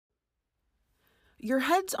Your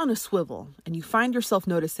head's on a swivel and you find yourself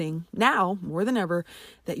noticing now more than ever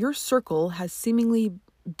that your circle has seemingly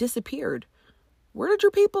disappeared. Where did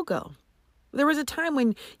your people go? There was a time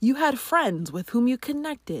when you had friends with whom you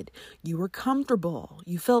connected. You were comfortable.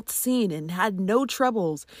 You felt seen and had no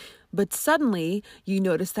troubles. But suddenly you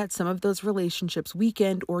noticed that some of those relationships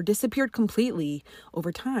weakened or disappeared completely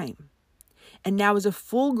over time. And now as a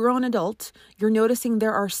full-grown adult, you're noticing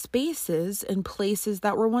there are spaces and places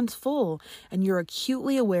that were once full, and you're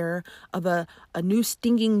acutely aware of a new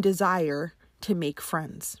stinging desire to make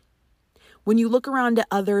friends. When you look around at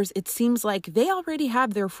others, it seems like they already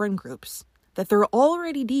have their friend groups, that they're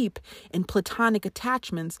already deep in platonic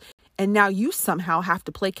attachments, and now you somehow have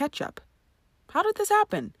to play catch up. How did this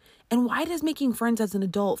happen? And why does making friends as an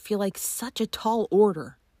adult feel like such a tall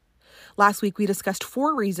order? Last week, we discussed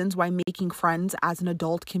 4 reasons why making friends as an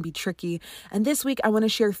adult can be tricky. And this week, I want to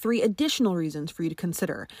share 3 additional reasons for you to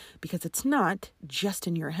consider, because it's not just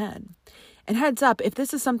in your head. And heads up, if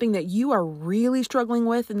this is something that you are really struggling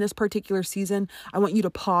with in this particular season, I want you to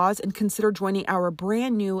pause and consider joining our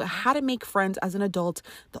brand new How to Make Friends as an Adult,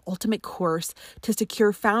 the ultimate course to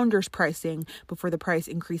secure founders pricing before the price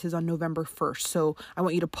increases on November 1st. So I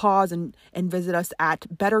want you to pause and visit us at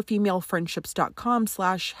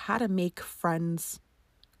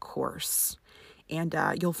betterfemalefriendships.com/how-to-make-friends-course. And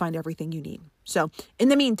you'll find everything you need. So in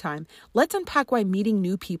the meantime, let's unpack why meeting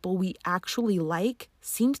new people we actually like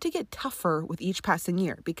seems to get tougher with each passing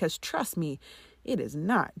year, because trust me, it is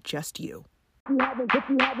not just you.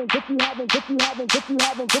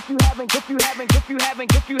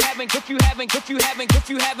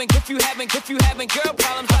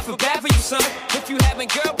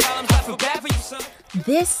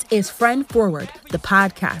 This is Friend Forward, the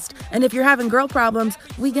podcast. And if you're having girl problems,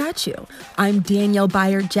 we got you. I'm Danielle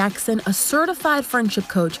Byard-Jackson, a certified friendship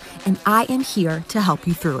coach, and I am here to help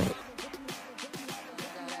you through it.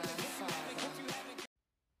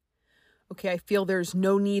 Okay, I feel there's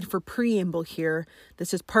no need for preamble here.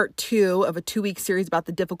 This is part 2 of a 2-week series about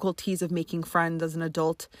the difficulties of making friends as an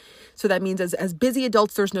adult. So that means as busy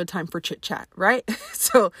adults, there's no time for chit chat, right?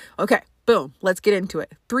 So, okay, boom, let's get into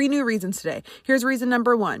it. 3 new reasons today. Here's reason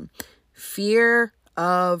number 1, fear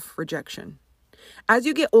of rejection. As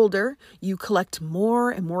you get older, you collect more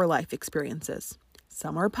and more life experiences.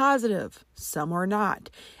 Some are positive, some are not.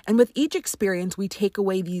 And with each experience, we take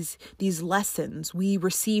away these lessons. We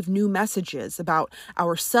receive new messages about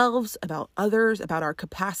ourselves, about others, about our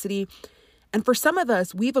capacity. And for some of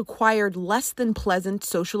us, we've acquired less than pleasant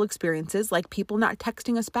social experiences, like people not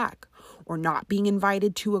texting us back or not being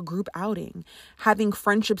invited to a group outing, having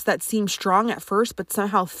friendships that seem strong at first, but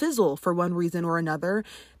somehow fizzle for one reason or another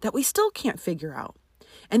that we still can't figure out.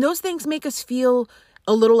 And those things make us feel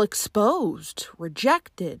a little exposed,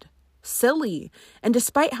 rejected, silly. And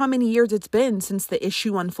despite how many years it's been since the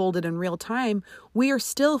issue unfolded in real time, we are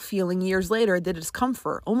still feeling years later the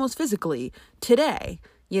discomfort, almost physically, today,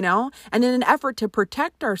 And in an effort to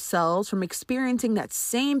protect ourselves from experiencing that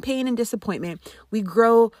same pain and disappointment, we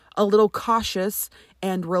grow a little cautious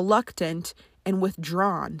and reluctant and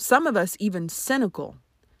withdrawn. Some of us even cynical.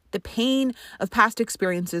 The pain of past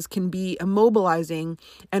experiences can be immobilizing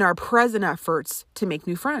in our present efforts to make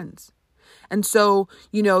new friends. And so,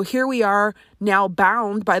 here we are now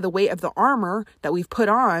bound by the weight of the armor that we've put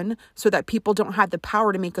on so that people don't have the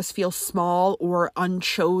power to make us feel small or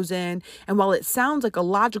unchosen. And while it sounds like a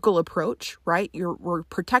logical approach, right, we're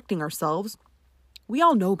protecting ourselves, we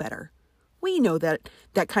all know better. We know that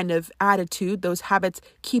kind of attitude, those habits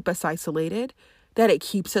keep us isolated, that it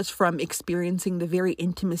keeps us from experiencing the very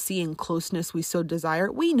intimacy and closeness we so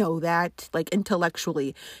desire. We know that,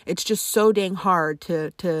 intellectually, it's just so dang hard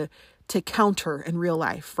to counter in real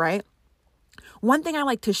life, right? One thing I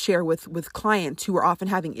like to share with clients who are often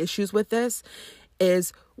having issues with this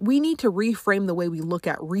is we need to reframe the way we look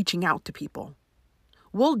at reaching out to people.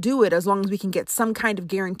 We'll do it as long as we can get some kind of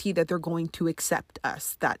guarantee that they're going to accept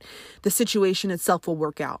us, that the situation itself will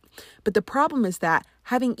work out. But the problem is that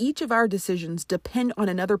having each of our decisions depend on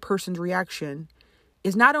another person's reaction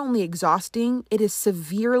is not only exhausting, it is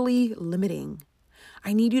severely limiting.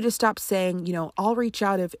 I need you to stop saying, I'll reach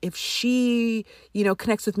out if she,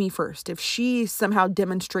 connects with me first, if she somehow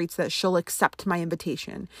demonstrates that she'll accept my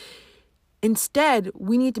invitation. Instead,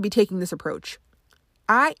 we need to be taking this approach.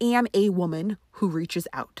 I am a woman who reaches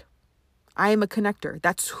out. I am a connector.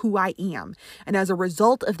 That's who I am. And as a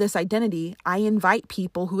result of this identity, I invite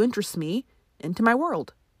people who interest me into my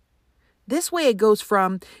world. This way it goes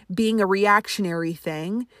from being a reactionary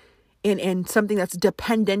thing and something that's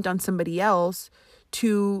dependent on somebody else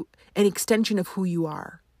to an extension of who you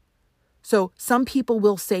are. So some people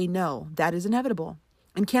will say no. That is inevitable.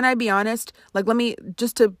 And can I be honest? Like, let me,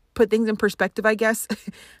 just to put things in perspective, I guess,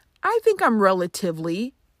 I think I'm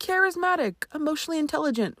relatively charismatic, emotionally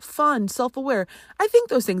intelligent, fun, self-aware. I think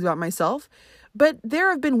those things about myself. But there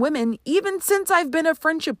have been women, even since I've been a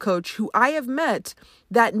friendship coach, who I have met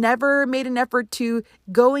that never made an effort to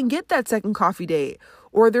go and get that second coffee date.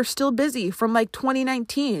 Or they're still busy from like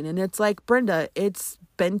 2019. And it's like, Brenda, it's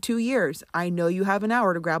been 2 years. I know you have an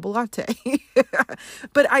hour to grab a latte.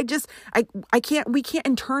 But I can't, we can't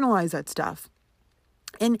internalize that stuff.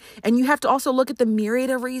 And you have to also look at the myriad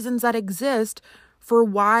of reasons that exist for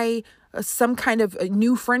why some kind of a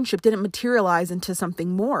new friendship didn't materialize into something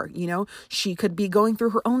more. She could be going through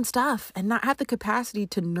her own stuff and not have the capacity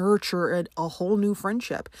to nurture a whole new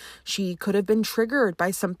friendship. She could have been triggered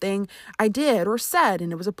by something I did or said,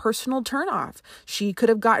 and it was a personal turnoff. She could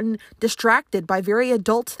have gotten distracted by very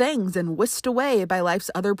adult things and whisked away by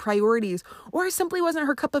life's other priorities, or it simply wasn't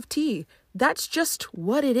her cup of tea. That's just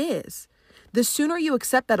what it is. The sooner you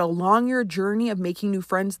accept that along your journey of making new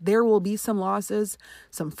friends, there will be some losses,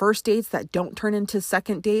 some first dates that don't turn into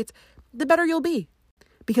second dates, the better you'll be.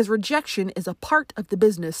 Because rejection is a part of the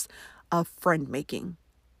business of friend making.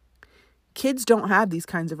 Kids don't have these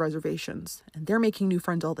kinds of reservations, and they're making new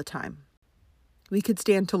friends all the time. We could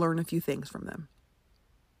stand to learn a few things from them.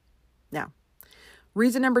 Now,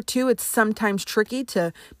 reason number 2, it's sometimes tricky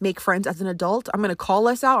to make friends as an adult. I'm going to call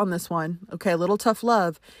us out on this one. Okay, a little tough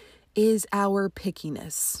love. Is our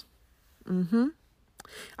pickiness.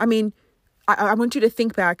 I mean, I want you to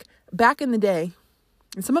think back in the day,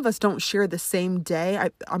 and some of us don't share the same day.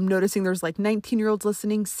 I'm noticing there's like 19-year-olds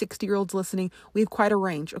listening, 60-year-olds listening. We have quite a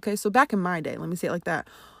range. Okay, so back in my day, let me say it like that.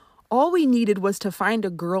 All we needed was to find a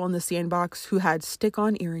girl in the sandbox who had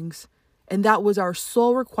stick-on earrings, and that was our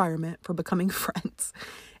sole requirement for becoming friends.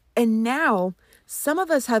 And now, some of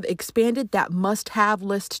us have expanded that must-have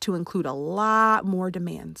list to include a lot more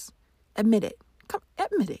demands. Admit it.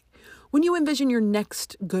 Admit it. When you envision your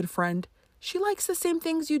next good friend, she likes the same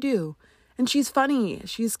things you do. And she's funny.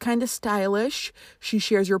 She's kind of stylish. She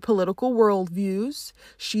shares your political worldviews.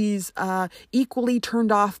 She's equally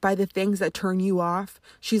turned off by the things that turn you off.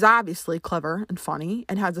 She's obviously clever and funny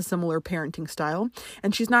and has a similar parenting style.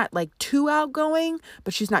 And she's not like too outgoing,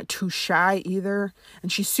 but she's not too shy either.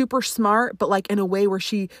 And she's super smart, but like in a way where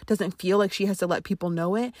she doesn't feel like she has to let people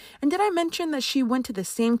know it. And did I mention that she went to the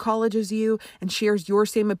same college as you and shares your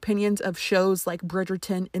same opinions of shows like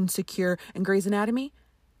Bridgerton, Insecure, and Grey's Anatomy?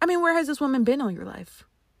 I mean, where has this woman been all your life?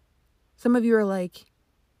 Some of you are like,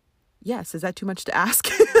 yes, is that too much to ask?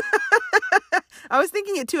 I was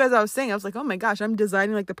thinking it too as I was saying. I was like, oh my gosh, I'm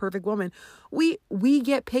designing like the perfect woman. We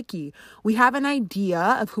get picky. We have an idea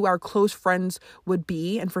of who our close friends would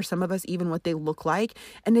be, and for some of us, even what they look like.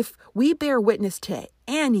 And if we bear witness to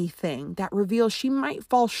anything that reveals she might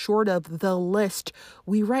fall short of the list,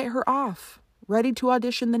 we write her off, ready to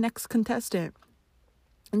audition the next contestant.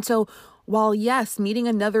 And so while yes, meeting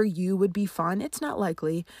another you would be fun, it's not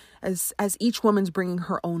likely, as each woman's bringing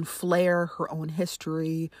her own flair, her own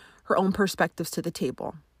history, her own perspectives to the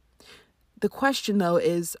table. The question though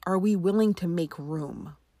is, are we willing to make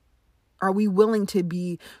room? Are we willing to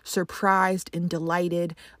be surprised and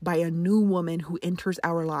delighted by a new woman who enters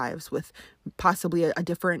our lives with possibly a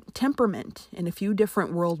different temperament and a few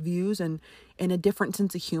different worldviews and a different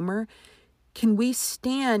sense of humor? Can we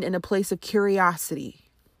stand in a place of curiosity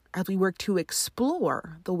as we work to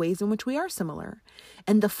explore the ways in which we are similar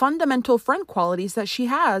and the fundamental friend qualities that she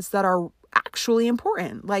has that are actually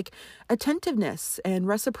important, like attentiveness and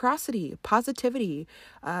reciprocity, positivity,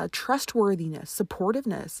 trustworthiness,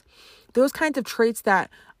 supportiveness, those kinds of traits that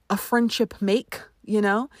a friendship make,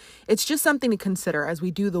 it's just something to consider as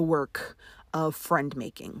we do the work of friend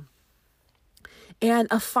making. And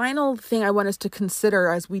a final thing I want us to consider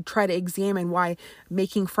as we try to examine why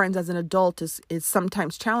making friends as an adult is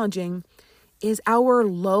sometimes challenging is our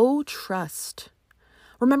low trust.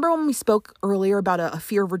 Remember when we spoke earlier about a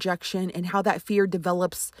fear of rejection and how that fear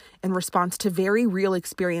develops in response to very real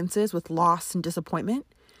experiences with loss and disappointment?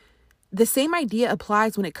 The same idea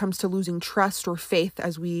applies when it comes to losing trust or faith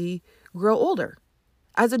as we grow older.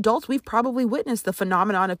 As adults, we've probably witnessed the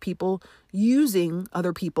phenomenon of people using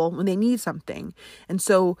other people when they need something. And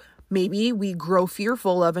so maybe we grow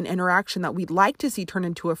fearful of an interaction that we'd like to see turn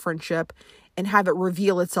into a friendship and have it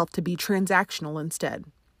reveal itself to be transactional instead.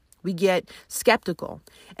 We get skeptical,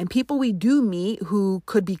 and people we do meet who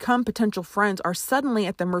could become potential friends are suddenly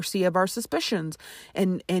at the mercy of our suspicions.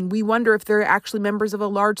 And we wonder if they're actually members of a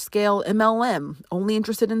large-scale MLM, only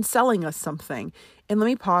interested in selling us something. And let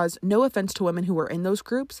me pause. No offense to women who are in those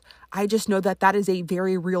groups. I just know that is a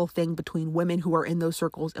very real thing between women who are in those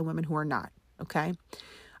circles and women who are not. Okay.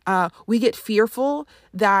 We get fearful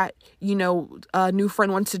that, a new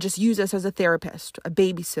friend wants to just use us as a therapist, a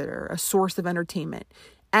babysitter, a source of entertainment,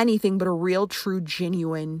 anything but a real, true,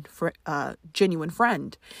 genuine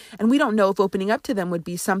friend. And we don't know if opening up to them would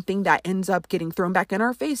be something that ends up getting thrown back in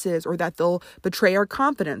our faces or that they'll betray our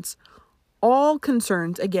confidence. All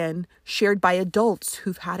concerns, again, shared by adults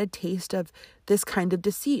who've had a taste of this kind of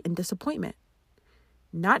deceit and disappointment.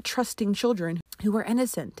 Not trusting children who are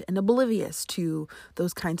innocent and oblivious to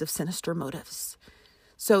those kinds of sinister motives.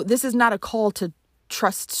 So this is not a call to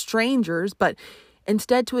trust strangers, but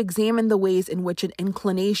instead to examine the ways in which an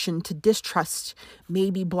inclination to distrust may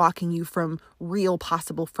be blocking you from real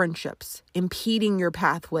possible friendships, impeding your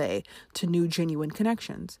pathway to new genuine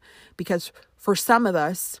connections. Because for some of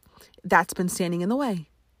us, that's been standing in the way.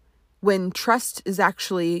 When trust is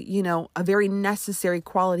actually, a very necessary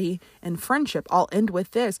quality in friendship. I'll end with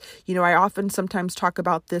this. I often sometimes talk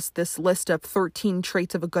about this list of 13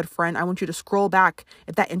 traits of a good friend. I want you to scroll back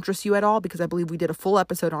if that interests you at all, because I believe we did a full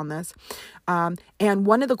episode on this. And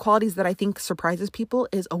one of the qualities that I think surprises people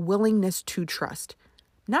is a willingness to trust.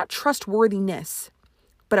 Not trustworthiness,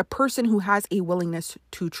 but a person who has a willingness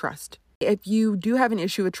to trust. If you do have an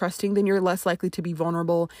issue with trusting, then you're less likely to be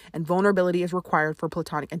vulnerable, and vulnerability is required for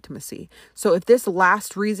platonic intimacy. So if this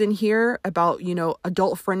last reason here about,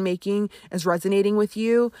 adult friend making is resonating with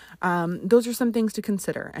you, those are some things to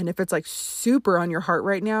consider. And if it's like super on your heart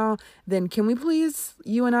right now, then can we please,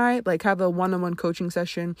 you and I, have a one-on-one coaching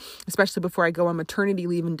session, especially before I go on maternity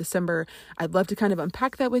leave in December. I'd love to kind of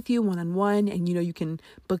unpack that with you one-on-one. And, you can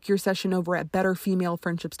book your session over at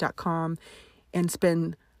betterfemalefriendships.com and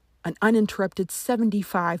spend an uninterrupted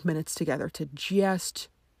 75 minutes together to just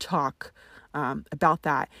talk about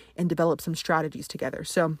that and develop some strategies together.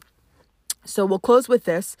 So we'll close with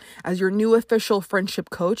this. As your new official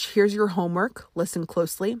friendship coach, here's your homework. Listen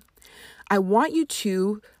closely. I want you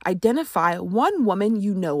to identify one woman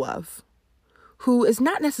you know of who is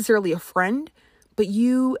not necessarily a friend, but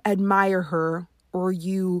you admire her, or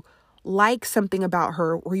you like something about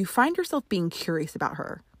her, or you find yourself being curious about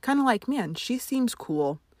her. Kind of like, man, she seems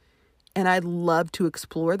cool, and I'd love to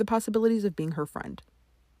explore the possibilities of being her friend.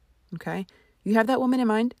 Okay? You have that woman in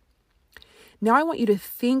mind? Now I want you to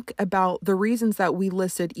think about the reasons that we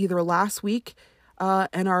listed either last week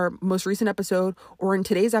in our most recent episode or in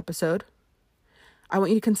today's episode. I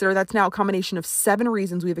want you to consider that's now a combination of 7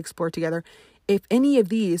 reasons we've explored together. If any of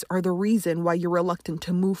these are the reason why you're reluctant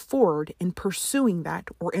to move forward in pursuing that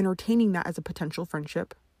or entertaining that as a potential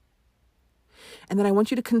friendship. And then I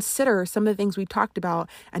want you to consider some of the things we talked about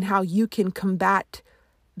and how you can combat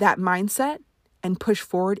that mindset and push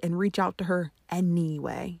forward and reach out to her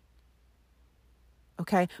anyway.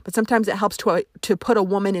 Okay? But sometimes it helps to put a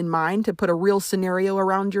woman in mind, to put a real scenario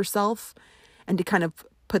around yourself, and to kind of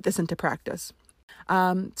put this into practice.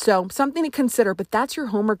 So something to consider, but that's your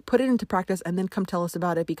homework. Put it into practice and then come tell us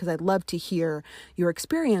about it, because I'd love to hear your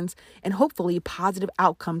experience and hopefully positive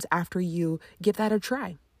outcomes after you give that a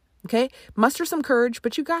try. Okay? Muster some courage,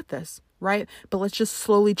 but you got this, right? But let's just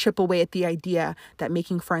slowly chip away at the idea that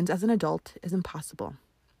making friends as an adult is impossible.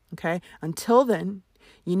 Okay? Until then,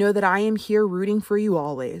 you know that I am here rooting for you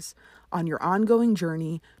always on your ongoing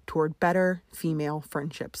journey toward better female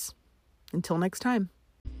friendships. Until next time.